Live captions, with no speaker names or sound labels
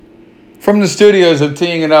From the studios of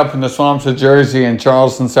Teeing It Up in the swamps of Jersey and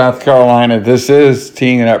Charleston, South Carolina, this is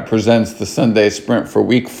Teeing It Up presents the Sunday Sprint for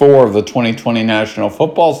Week 4 of the 2020 National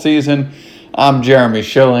Football Season. I'm Jeremy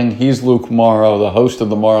Schilling. He's Luke Morrow, the host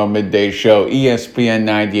of the Morrow Midday Show, ESPN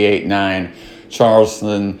 98.9,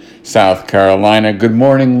 Charleston, South Carolina. Good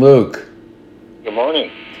morning, Luke. Good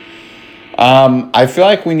morning. I feel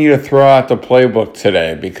like we need to throw out the playbook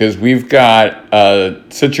today because we've got a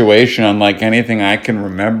situation unlike anything I can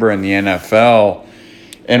remember in the NFL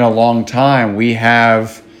in a long time. We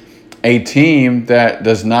have a team that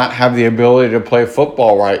does not have the ability to play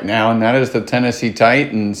football right now, and that is the Tennessee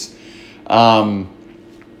Titans, who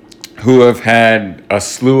have had a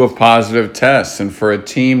slew of positive tests. And for a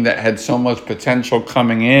team that had so much potential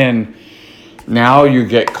coming in, now you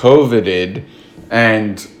get COVIDed.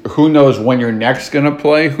 And who knows when you're next going to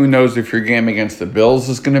play? Who knows if your game against the Bills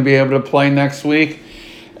is going to be able to play next week?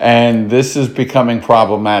 And this is becoming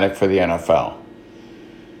problematic for the NFL.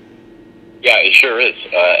 Yeah, it sure is.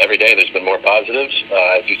 Every day there's been more positives.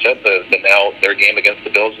 As you said, now their game against the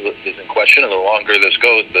Bills is in question, and the longer this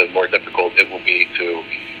goes, the more difficult it will be to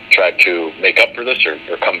try to make up for this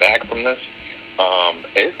or come back from this.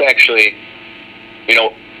 It's actually,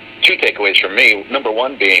 two takeaways from me. Number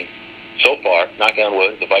one being, so far, knock on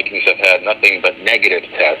wood, the Vikings have had nothing but negative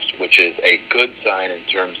tests, which is a good sign in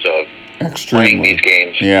terms of playing these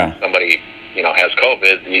games. Yeah. Somebody, has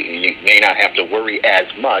COVID, you may not have to worry as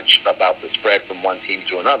much about the spread from one team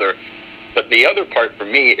to another. But the other part for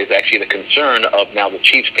me is actually the concern of now the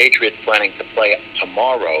Chiefs-Patriots planning to play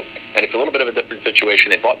tomorrow. And it's a little bit of a different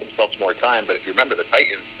situation. They bought themselves more time, but if you remember the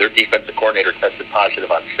Titans, their defensive coordinator tested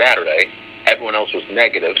positive on Saturday. Everyone else was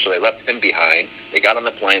negative, so they left him behind. They got on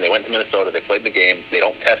the plane. They went to Minnesota. They played the game. They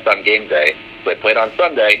don't test on game day. So they played on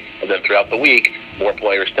Sunday, and then throughout the week, more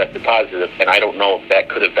players tested positive. And I don't know if that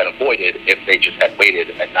could have been avoided if they just had waited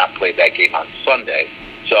and not played that game on Sunday.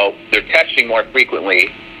 So they're testing more frequently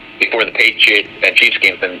before the Patriots and Chiefs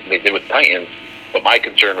games than they did with the Titans. But my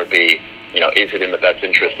concern would be, is it in the best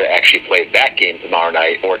interest to actually play that game tomorrow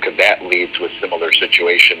night, or could that lead to a similar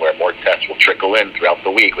situation where more tests will trickle in throughout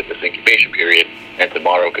the week with this incubation period, and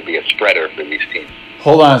tomorrow could be a spreader for these teams?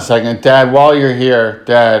 Hold on a second. Dad, while you're here,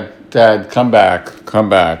 Dad, come back.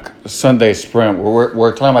 Sunday Sprint,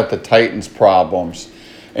 we're talking about the Titans' problems.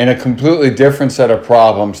 In a completely different set of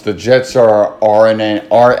problems, the Jets are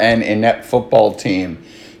an inept football team.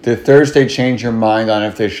 Did Thursday change your mind on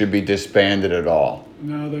if they should be disbanded at all?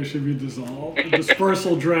 No, they should be dissolved. A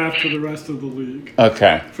dispersal draft to the rest of the league.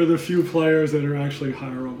 Okay. For the few players that are actually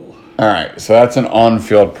hireable. All right, so that's an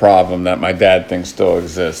on-field problem that my dad thinks still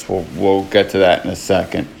exists. We'll get to that in a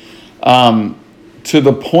second. To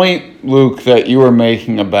the point, Luke, that you were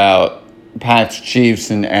making about Pats Chiefs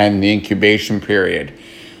and the incubation period,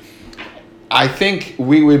 I think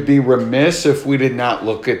we would be remiss if we did not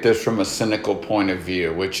look at this from a cynical point of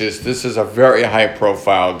view, which is this is a very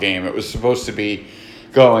high-profile game. It was supposed to be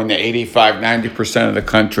going to 85-90% of the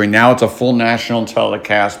country. Now it's a full national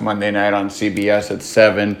telecast Monday night on CBS at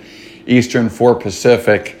 7 Eastern, 4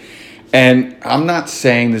 Pacific. And I'm not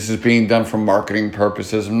saying this is being done for marketing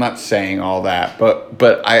purposes. I'm not saying all that.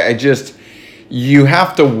 But I just, you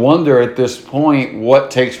have to wonder at this point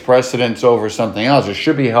what takes precedence over something else. It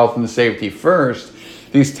should be health and safety first.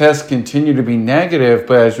 These tests continue to be negative,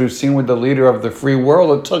 but as we've seen with the leader of the free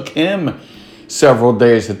world, it took him several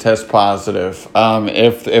days to test positive.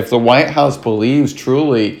 If the White House believes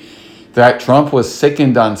truly that Trump was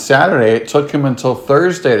sickened on Saturday, it took him until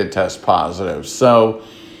Thursday to test positive. So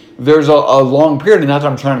there's a long period, and not that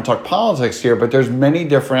I'm trying to talk politics here, but there's many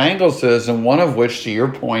different angles to this, and one of which, to your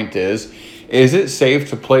point, is it safe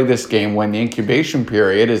to play this game when the incubation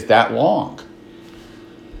period is that long?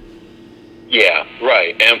 Yeah,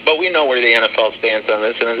 right. But we know where the NFL stands on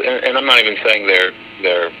this, and I'm not even saying they're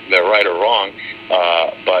right or wrong.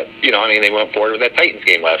 But they went forward with that Titans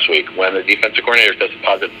game last week when the defensive coordinator tested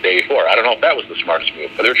positive the day before. I don't know if that was the smartest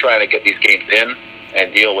move, but they're trying to get these games in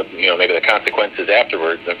and deal with maybe the consequences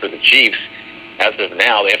afterwards. And for the Chiefs, as of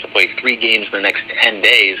now, they have to play 3 games in the next 10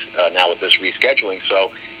 days now with this rescheduling.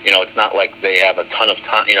 So it's not like they have a ton of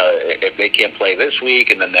time. If they can't play this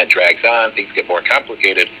week and then that drags on, things get more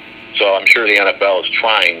complicated. So I'm sure the NFL is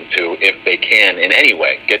trying to, if they can in any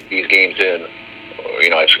way, get these games in,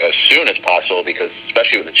 as soon as possible, because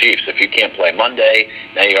especially with the Chiefs, if you can't play Monday,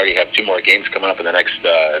 now you already have 2 more games coming up in the next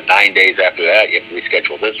 9 days after that. You have to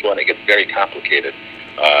reschedule this one. It gets very complicated.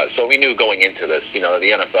 So we knew going into this, the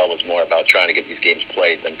NFL was more about trying to get these games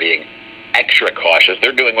played than being extra cautious.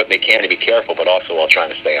 They're doing what they can to be careful, but also while trying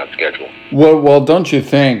to stay on schedule. Well, don't you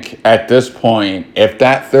think at this point, if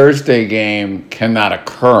that Thursday game cannot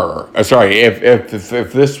occur,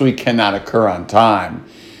 if this week cannot occur on time,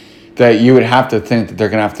 that you would have to think that they're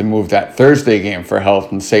going to have to move that Thursday game for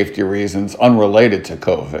health and safety reasons unrelated to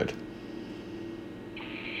COVID?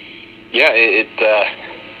 Yeah, it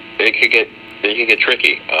could get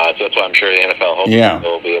tricky. So that's why I'm sure the NFL hopes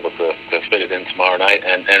they'll be able to fit it in tomorrow night.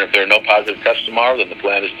 And if there are no positive tests tomorrow, then the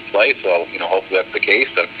plan is to play. So hopefully that's the case.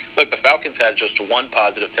 And look, the Falcons had just one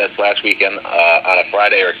positive test last weekend on a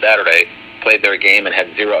Friday or Saturday. Played their game and have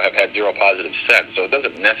had zero positives since. So it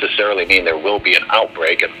doesn't necessarily mean there will be an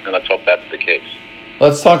outbreak. And let's hope that's the case.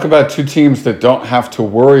 Let's talk about two teams that don't have to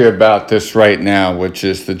worry about this right now, which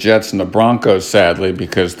is the Jets and the Broncos, sadly,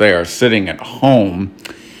 because they are sitting at home.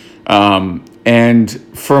 And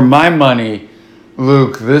for my money,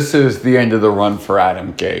 Luke, this is the end of the run for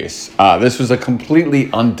Adam Gase. This was a completely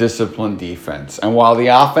undisciplined defense. And while the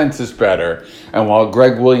offense is better, and while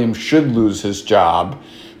Greg Williams should lose his job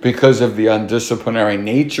because of the undisciplinary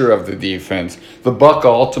nature of the defense, the buck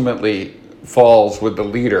ultimately falls with the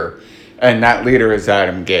leader. And that leader is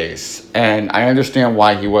Adam Gase. And I understand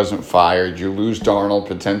why he wasn't fired. You lose Darnold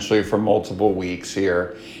potentially for multiple weeks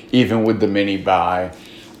here, even with the mini bye.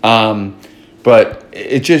 But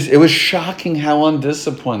it was shocking how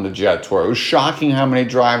undisciplined the Jets were. It was shocking how many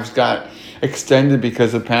drives got extended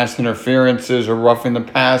because of pass interferences or roughing the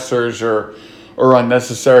passers or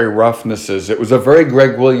unnecessary roughnesses. It was a very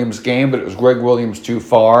Greg Williams game, but it was Greg Williams too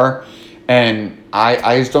far. And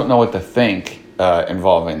I just don't know what to think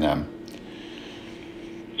involving them.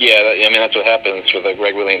 Yeah, I mean, that's what happens with the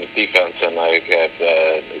Greg Williams defense, and I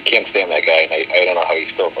can't stand that guy, and I don't know how he's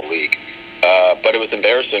still in the league. But it was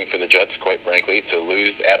embarrassing for the Jets, quite frankly, to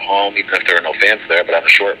lose at home, even if there are no fans there, but on a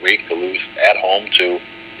short week, to lose at home to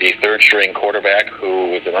the third-string quarterback who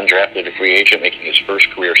was an undrafted free agent making his first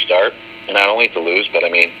career start. And not only to lose, but, I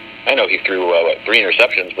mean, I know he threw 3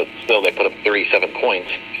 interceptions, but still they put up 37 points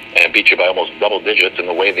and beat you by almost double digits, and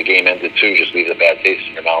the way the game ended, too, just leaves a bad taste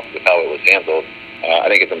in your mouth with how it was handled. I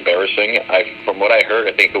think it's embarrassing. From what I heard,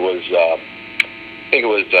 I think it was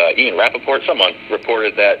Ian Rappaport. Someone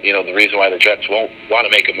reported that the reason why the Jets won't want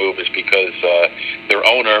to make a move is because their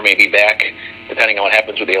owner may be back, depending on what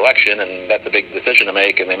happens with the election, and that's a big decision to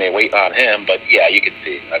make, and they may wait on him. But yeah, you can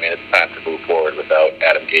see. I mean, it's time to move forward without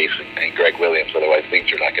Adam Gase and Greg Williams. Otherwise,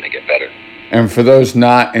 things are not going to get better. And for those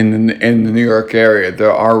not in the New York area,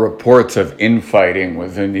 there are reports of infighting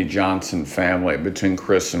within the Johnson family between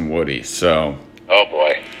Chris and Woody. So. Oh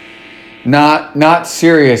boy. Not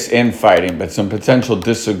serious infighting, but some potential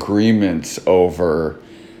disagreements over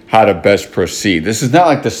how to best proceed. This is not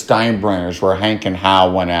like the Steinbrenners where Hank and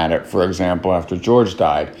Hal went at it, for example, after George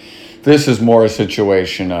died. This is more a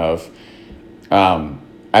situation of,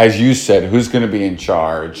 as you said, who's going to be in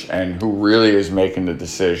charge and who really is making the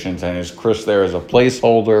decisions, and is Chris there as a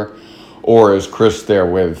placeholder, or is Chris there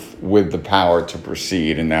with the power to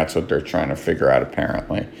proceed? And that's what they're trying to figure out,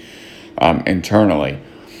 apparently, internally.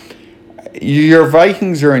 Your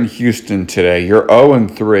Vikings are in Houston today. You're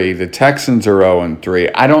 0-3. The Texans are 0-3.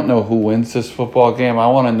 I don't know who wins this football game. I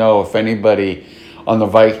want to know if anybody on the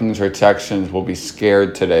Vikings or Texans will be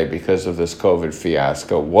scared today because of this COVID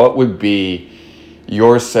fiasco. What would be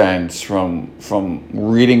your sense from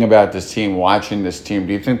reading about this team, watching this team?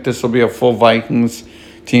 Do you think this will be a full Vikings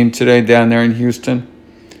team today down there in Houston?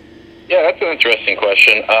 Yeah, that's an interesting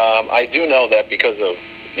question. I do know that because of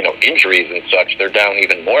injuries and such, they're down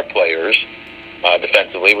even more players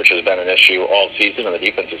defensively, which has been an issue all season, and the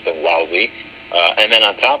defense has been lousy. And then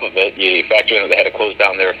on top of it, you factor in that they had to close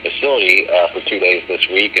down their facility for 2 days this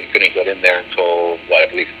week and couldn't get in there until, I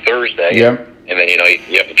believe, Thursday. Yep. And then,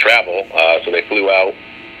 you have to travel. So they flew out,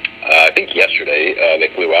 I think yesterday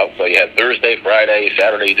they flew out. So you had Thursday, Friday,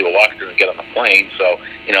 Saturday, you do a walkthrough and get on the plane. So,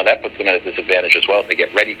 that puts them at a disadvantage as well if they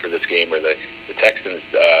get ready for this game where the Texans,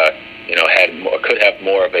 could have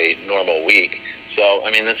more of a normal week. So, I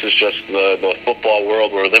mean, this is just the football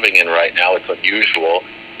world we're living in right now. It's unusual,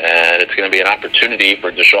 and it's going to be an opportunity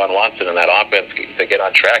for Deshaun Watson and that offense to get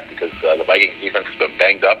on track because the Vikings defense has been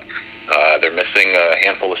banged up. They're missing a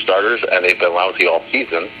handful of starters, and they've been lousy all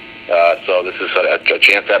season. So this is a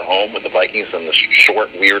chance at home with the Vikings in this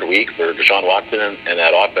short, weird week for Deshaun Watson and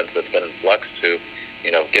that offense that's been in flux to,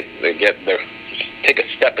 take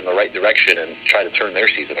a step in the right direction and try to turn their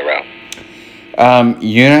season around.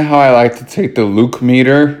 You know how I like to take the Luke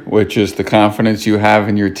meter, which is the confidence you have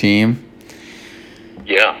in your team?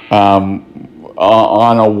 Yeah.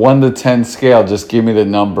 On a 1 to 10 scale, just give me the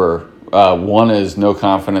number. 1 is no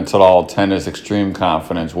confidence at all. 10 is extreme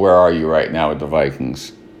confidence. Where are you right now with the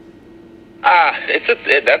Vikings?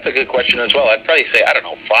 That's a good question as well. I'd probably say, I don't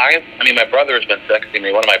know, 5. I mean, my brother has been texting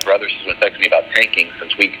me. One of my brothers has been texting me about tanking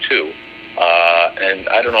since week 2, and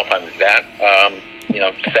I don't know if I'm that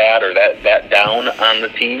sad or that down on the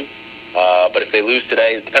team. But if they lose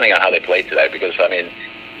today, depending on how they play today, because I mean,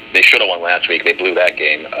 they should have won last week. They blew that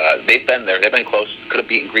game. They've been there. They've been close. Could have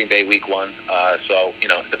beaten Green Bay week 1. So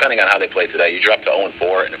depending on how they play today, you drop to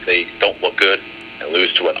 0-4, and if they don't look good and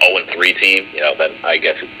lose to an 0-3 team, then I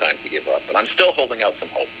guess it's time to give up. But I'm still holding out some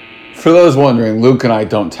hope. For those wondering, Luke and I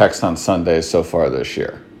don't text on Sundays so far this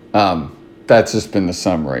year. That's just been the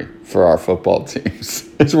summary for our football teams.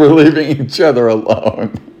 It's we're leaving each other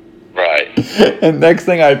alone. Right. And next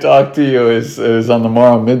thing I talk to you is on the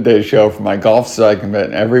Morrow Midday Show for my golf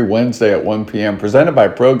segment every Wednesday at 1 p.m. presented by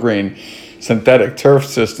Pro Green Synthetic Turf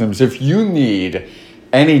Systems. If you need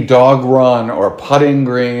any dog run or putting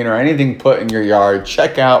green or anything put in your yard,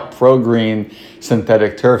 check out Pro Green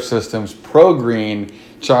Synthetic Turf Systems. Pro Green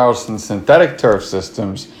Charleston Synthetic Turf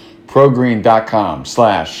Systems.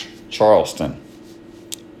 ProGreen.com/Charleston.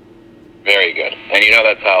 Very good. And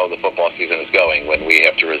that's how the football season is going when we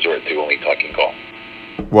have to resort to only talking golf.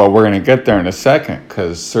 Well, we're going to get there in a second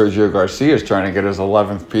because Sergio Garcia is trying to get his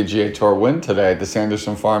 11th PGA Tour win today at the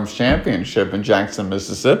Sanderson Farms Championship in Jackson,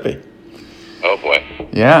 Mississippi. Oh, boy.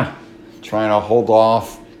 Yeah. Trying to hold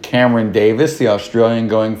off Cameron Davis, the Australian,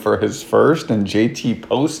 going for his first, and JT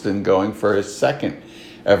Poston going for his second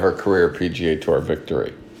ever career PGA Tour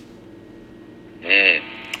victory.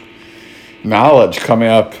 Knowledge coming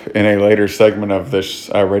up in a later segment of this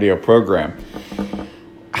radio program.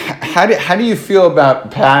 How do you feel about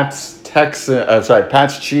Pat's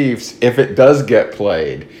Chiefs if it does get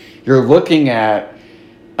played? You're looking at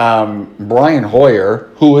Brian Hoyer,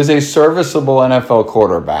 who is a serviceable NFL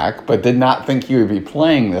quarterback, but did not think he would be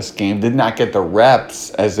playing this game, did not get the reps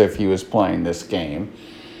as if he was playing this game.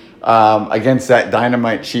 Against that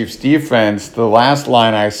dynamite Chiefs defense, the last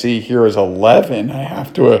line I see here is 11. I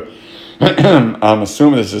have to... I'm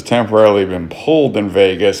assuming this has temporarily been pulled in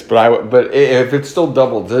Vegas, but if it's still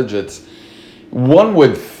double digits, one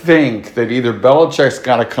would think that either Belichick's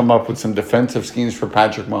got to come up with some defensive schemes for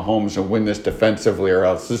Patrick Mahomes and win this defensively, or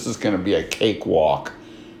else this is going to be a cakewalk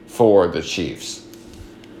for the Chiefs.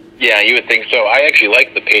 Yeah, you would think so. I actually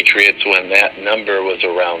liked the Patriots when that number was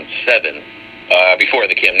around 7. Before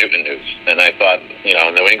the Cam Newton news. And I thought,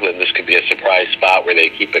 New England, this could be a surprise spot where they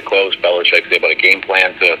keep it close. Belichick's able to game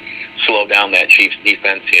plan to slow down that Chiefs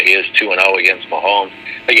defense. He is 2-0 against Mahomes.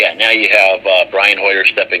 But yeah, now you have Brian Hoyer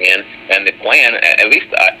stepping in. And the plan, at least,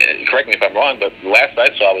 correct me if I'm wrong, but the last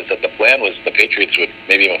I saw was that the plan was the Patriots would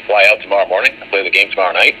maybe even fly out tomorrow morning and play the game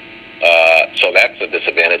tomorrow night. So that's a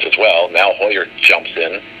disadvantage as well. Now Hoyer jumps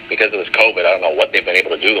in. Because of this COVID, I don't know what they've been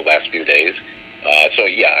able to do the last few days. So,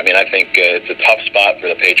 yeah, I mean, I think it's a tough spot for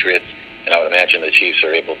the Patriots, and I would imagine the Chiefs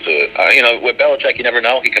are able to, with Belichick, you never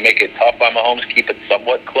know. He can make it tough on Mahomes, keep it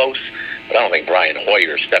somewhat close, but I don't think Brian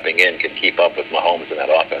Hoyer stepping in can keep up with Mahomes in that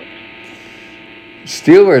offense.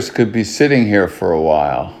 Steelers could be sitting here for a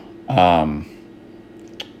while.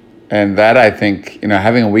 And that, I think,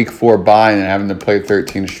 having a week 4 bye and having to play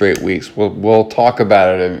 13 straight weeks, we'll talk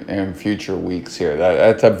about it in future weeks here.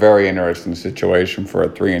 That's a very interesting situation for a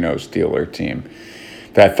 3-0 Steeler team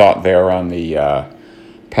that thought they were on the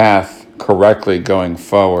path correctly going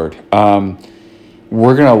forward.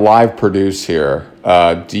 We're going to live produce here.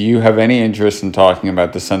 Do you have any interest in talking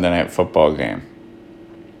about the Sunday Night Football game?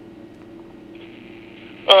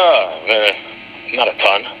 Not a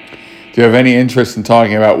ton. Do you have any interest in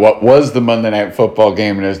talking about what was the Monday Night Football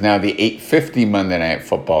game and is now the 8:50 Monday Night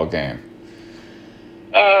Football game?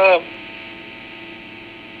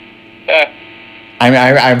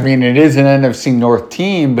 I mean, it is an NFC North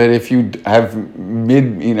team, but if you have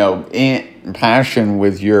passion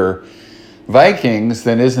with your Vikings,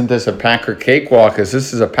 then isn't this a Packer cakewalk? Because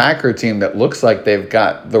this is a Packer team that looks like they've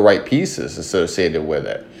got the right pieces associated with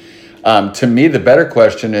it. To me, the better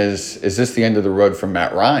question is this the end of the road for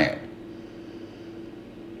Matt Ryan?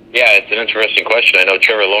 Yeah, it's an interesting question. I know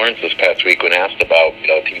Trevor Lawrence this past week, when asked about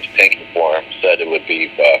teams tanking for him, said it would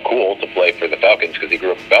be cool to play for the Falcons because he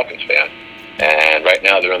grew up a Falcons fan. And right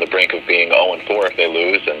now they're on the brink of being 0-4 if they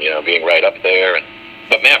lose, and being right up there.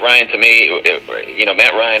 But Matt Ryan, to me,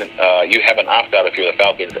 Matt Ryan, you have an opt-out if you're the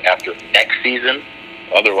Falcons after next season.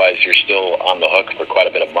 Otherwise, you're still on the hook for quite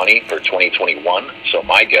a bit of money for 2021. So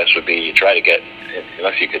my guess would be you try to get,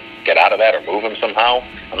 unless you could get out of that or move him somehow.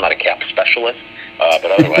 I'm not a cap specialist.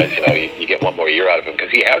 But otherwise, you get one more year out of him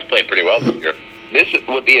because he has played pretty well this year. This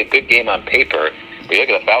would be a good game on paper. But you look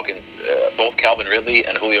at the Falcons, both Calvin Ridley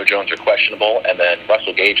and Julio Jones are questionable, and then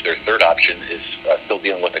Russell Gage, their third option, is still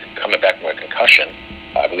dealing with coming back from a concussion.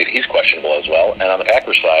 I believe he's questionable as well. And on the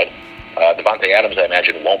Packers side, Devontae Adams, I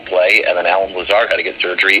imagine, won't play, and then Alan Lazard had to get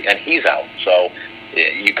surgery, and he's out. So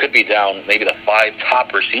you could be down maybe the 5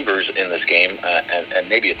 top receivers in this game, and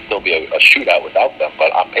maybe it'd still be a shootout without them.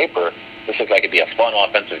 But on paper, this looks like it'd be a fun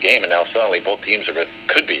offensive game, and now suddenly both teams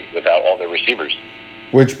could be without all their receivers.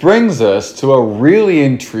 Which brings us to a really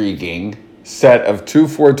intriguing set of 2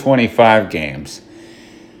 4-25 games.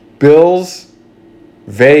 Bills,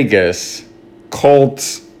 Vegas,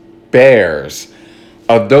 Colts, Bears.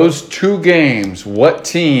 Of those 2 games, what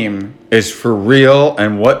team is for real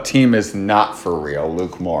and what team is not for real,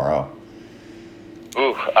 Luke Morrow?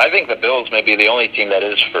 Ooh, I think the Bills may be the only team that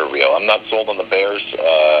is for real. I'm not sold on the Bears,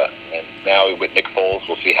 and now with Nick Foles,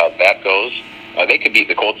 we'll see how that goes. They could beat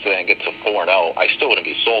the Colts today and get to 4-0. I still wouldn't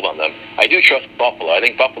be sold on them. I do trust Buffalo. I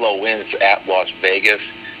think Buffalo wins at Las Vegas.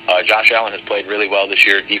 Josh Allen has played really well this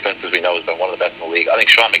year. Defense, as we know, has been one of the best in the league. I think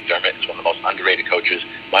Sean McDermott is one of the most underrated coaches.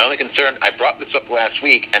 My only concern, I brought this up last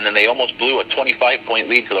week, and then they almost blew a 25-point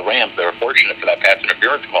lead to the Rams. They were fortunate for that pass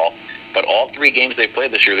interference call. But all 3 games they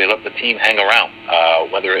played this year, they let the team hang around.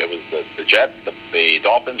 Whether it was the Jets, the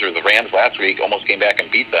Dolphins, or the Rams last week, almost came back and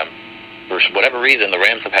beat them. For whatever reason, the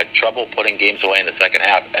Rams have had trouble putting games away in the second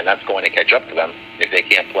half, and that's going to catch up to them if they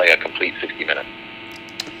can't play a complete 60 minutes.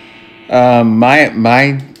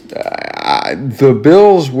 The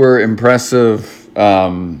Bills were impressive,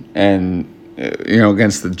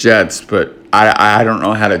 against the Jets, but I don't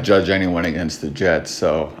know how to judge anyone against the Jets,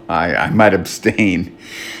 so I might abstain.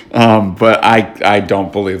 But I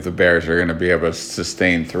don't believe the Bears are going to be able to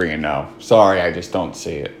sustain 3-0. Sorry, I just don't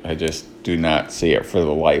see it. I just do not see it for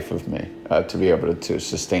the life of me to be able to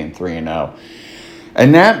sustain 3-0.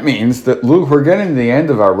 And that means that, Luke, we're getting to the end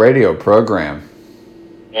of our radio program.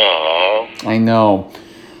 Aww. I know.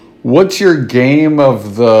 What's your game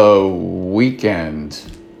of the weekend?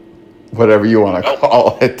 Whatever you want to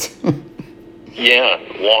call it. Yeah,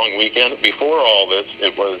 long weekend. Before all this,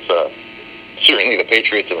 it was certainly the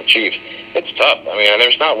Patriots and the Chiefs. It's tough. I mean,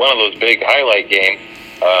 there's not one of those big highlight games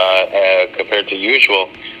compared to usual.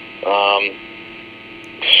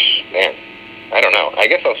 Man, I don't know. I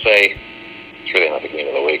guess I'll say it's really not the game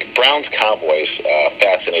of the week. Browns-Cowboys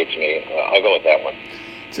fascinates me. I'll go with that one.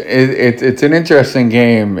 It's an interesting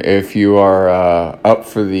game if you are up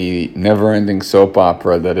for the never-ending soap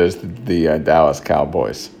opera that is the Dallas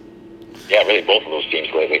Cowboys. Yeah, really both of those teams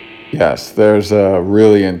lately. Yes, there's a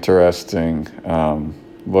really interesting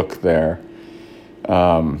look there.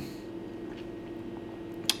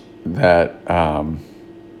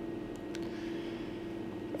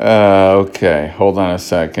 Okay, hold on a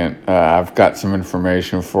second. I've got some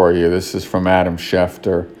information for you. This is from Adam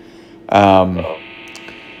Schefter.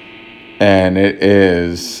 And it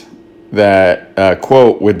is that,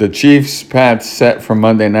 quote, with the Chiefs' Pats set for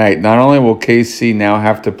Monday night, not only will KC now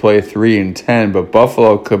have to play 3-10, but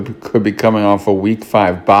Buffalo could be coming off a Week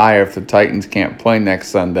 5 bye if the Titans can't play next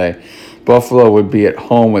Sunday. Buffalo would be at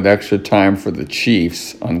home with extra time for the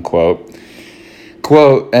Chiefs, unquote.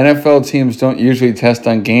 Quote, NFL teams don't usually test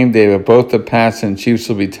on game day, but both the Pats and Chiefs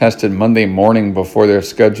will be tested Monday morning before their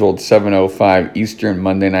scheduled 7:05 Eastern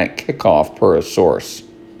Monday night kickoff, per a source.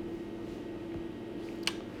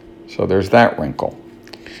 So there's that wrinkle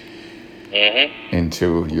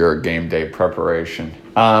into your game day preparation.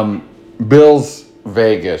 Bills,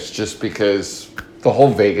 Vegas, just because the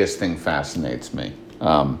whole Vegas thing fascinates me.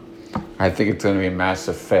 I think it's going to be a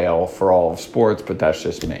massive fail for all of sports, but that's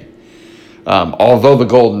just me. Although the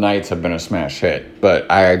Golden Knights have been a smash hit, but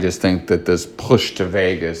I just think that this push to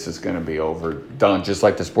Vegas is going to be overdone, just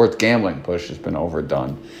like the sports gambling push has been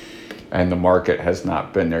overdone. And the market has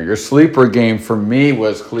not been there. Your sleeper game for me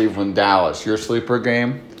was Cleveland-Dallas. Your sleeper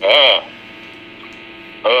game?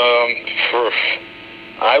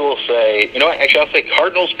 I will say, actually I'll say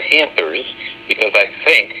Cardinals-Panthers, because I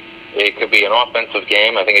think it could be an offensive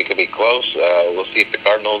game. I think it could be close. We'll see if the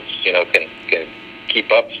Cardinals, can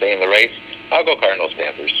keep up, stay in the race. I'll go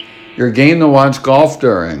Cardinals-Panthers. Your game to watch golf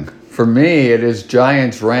during? For me, it is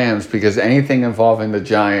Giants-Rams, because anything involving the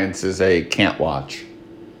Giants is a can't watch.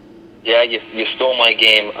 Yeah, you stole my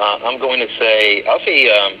game. I'm going to say, I'll say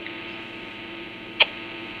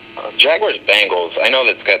Jaguars-Bengals. I know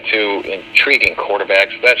that's got 2 intriguing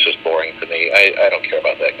quarterbacks. That's just boring to me. I don't care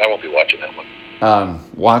about that. I won't be watching that one.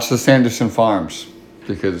 Watch the Sanderson Farms,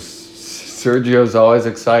 because Sergio's always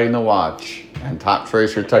exciting to watch. And Top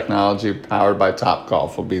Tracer technology powered by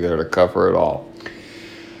Topgolf will be there to cover it all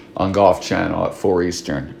on Golf Channel at 4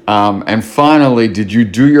 Eastern. And finally, did you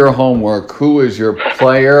do your homework? Who is your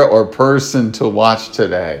player or person to watch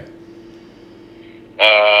today?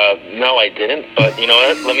 No, I didn't. But you know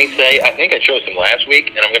what? Let me say, I think I chose him last week,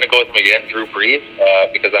 and I'm going to go with him again, Drew Brees,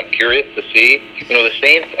 because I'm curious to see. You know, the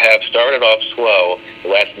Saints have started off slow the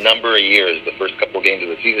last number of years, the first couple of games of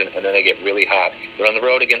the season, and then they get really hot. They're on the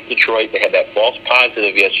road against Detroit. They had that false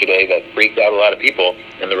positive yesterday that freaked out a lot of people,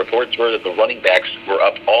 and the reports were that the running backs were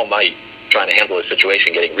up all night trying to handle the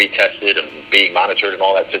situation, getting retested and being monitored and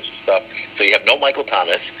all that sorts of stuff. So you have no Michael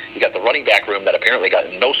Thomas. You got the running back room that apparently got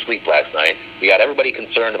no sleep last night. You got everybody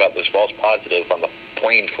concerned about this false positive on the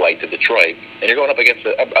plane flight to Detroit. And you're going up against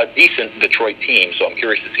a decent Detroit team, so I'm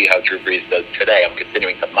curious to see how Drew Brees does today. I'm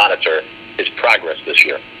continuing to monitor his progress this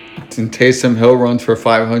year. And Taysom Hill runs for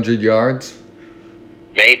 500 yards?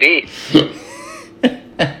 Maybe. You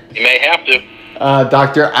may have to.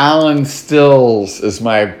 Dr. Alan Stills is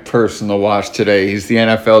my person to watch today. He's the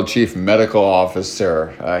NFL Chief Medical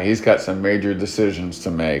Officer. He's got some major decisions to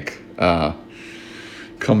make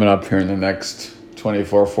coming up here in the next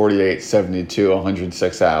 24, 48, 72,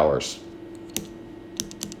 106 hours.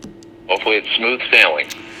 Hopefully it's smooth sailing,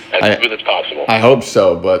 as smooth as possible. I hope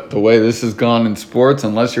so, but the way this has gone in sports,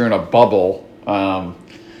 unless you're in a bubble,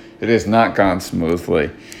 it has not gone smoothly.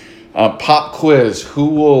 Pop quiz,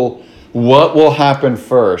 what will happen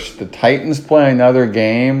first? The Titans play another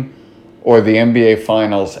game or the NBA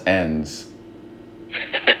Finals ends?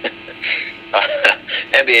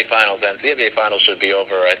 NBA Finals ends. The NBA Finals should be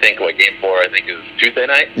over, I think, Game 4, I think, is Tuesday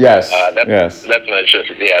night? Yes, yes. That's when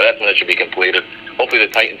it should be completed. Hopefully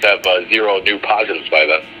the Titans have 0 new positives by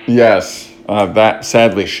then. Yes. That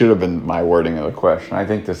sadly should have been my wording of the question. I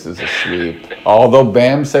think this is a sweep. Although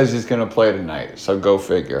Bam says he's going to play tonight, so go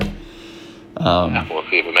figure. We'll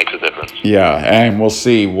see if it makes a difference. Yeah, and we'll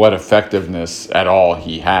see what effectiveness at all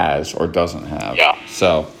he has or doesn't have. Yeah.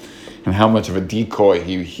 So, and how much of a decoy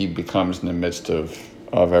he becomes in the midst of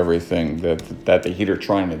everything that the Heat are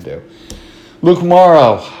trying to do. Luke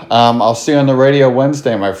Morrow, I'll see you on the radio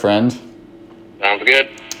Wednesday, my friend. Sounds good.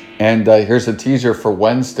 And here's a teaser for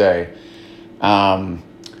Wednesday.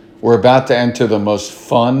 We're about to enter the most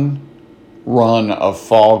fun run of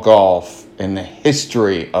fall golf in the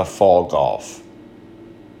history of fall golf.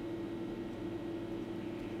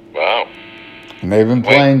 Wow. And they've been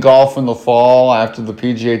playing golf in the fall after the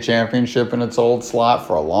PGA Championship in its old slot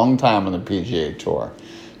for a long time on the PGA Tour.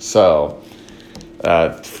 So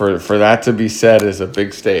for that to be said is a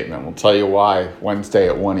big statement. We'll tell you why Wednesday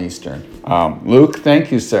at 1 Eastern. Luke,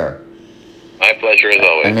 thank you, sir. My pleasure as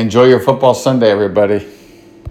always. And enjoy your football Sunday, everybody.